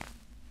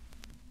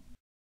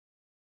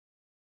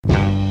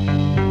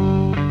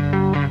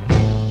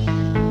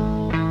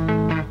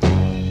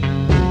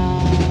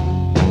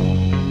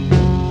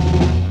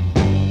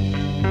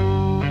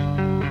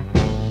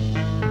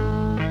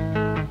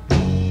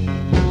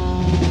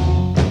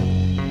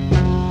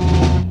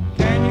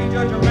 Can you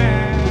judge a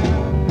man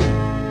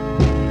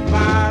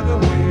by the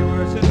way he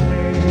wears his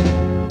hair?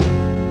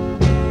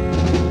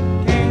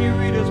 Can you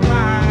read his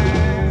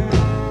mind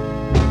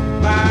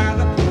by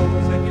the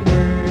clothes that he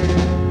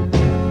wears?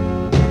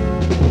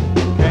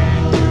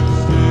 Can you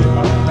see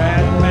a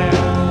bad man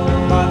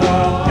by the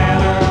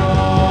pattern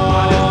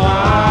on his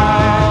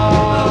ride?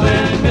 Well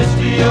then,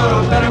 Misty, you're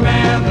a better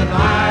man than I.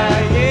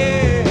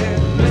 Yeah,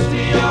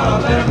 Misty, you're a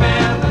better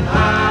man than I.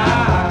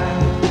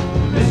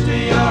 Misty,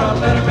 you're a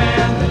better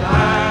man than I.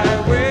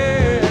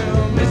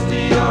 Well,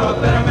 Misty, you're a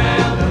better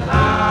man than I.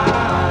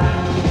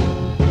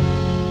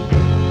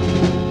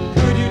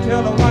 Could you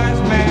tell a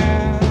wise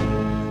man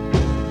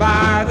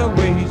by the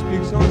way he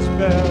speaks or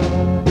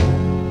spells?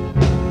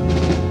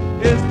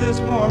 Is this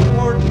more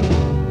important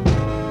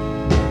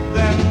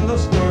than the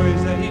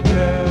stories that he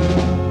tells?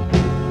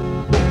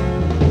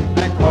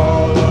 They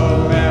call a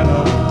man a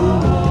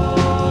fool.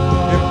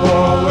 They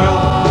call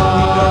wealth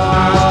he does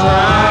not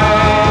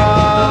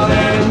strive.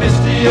 Then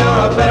Misty, you're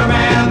a better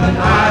man than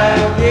I.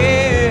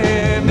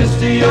 Yeah,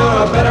 Misty,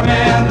 you're a better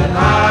man than I.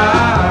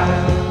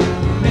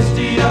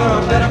 Misty, you're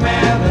a better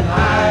man than I.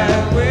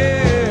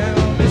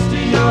 Well,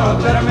 Misty, you're a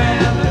better man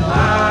than I.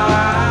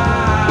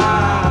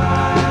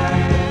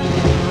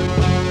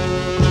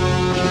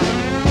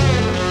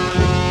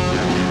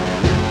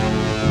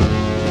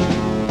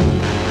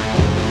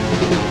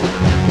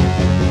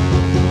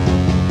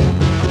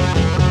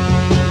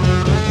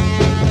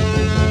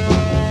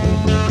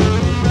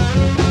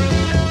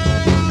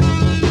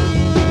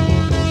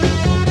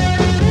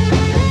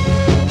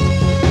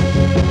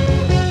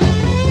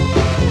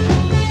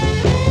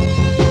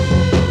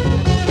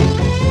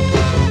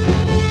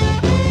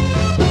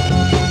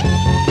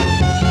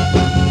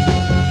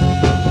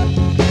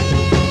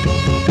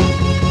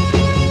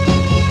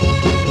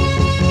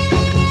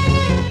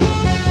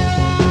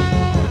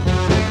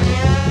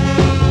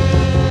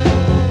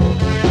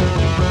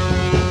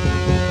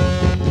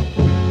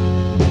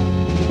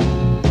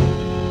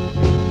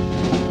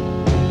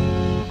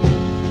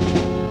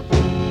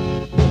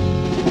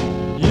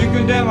 You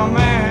condemn a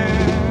man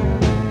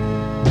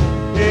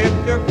if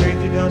your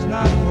faith he does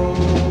not hold.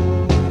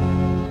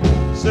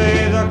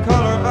 Say the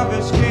color of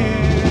his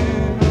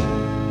skin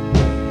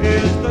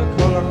is the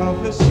color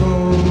of his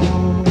soul.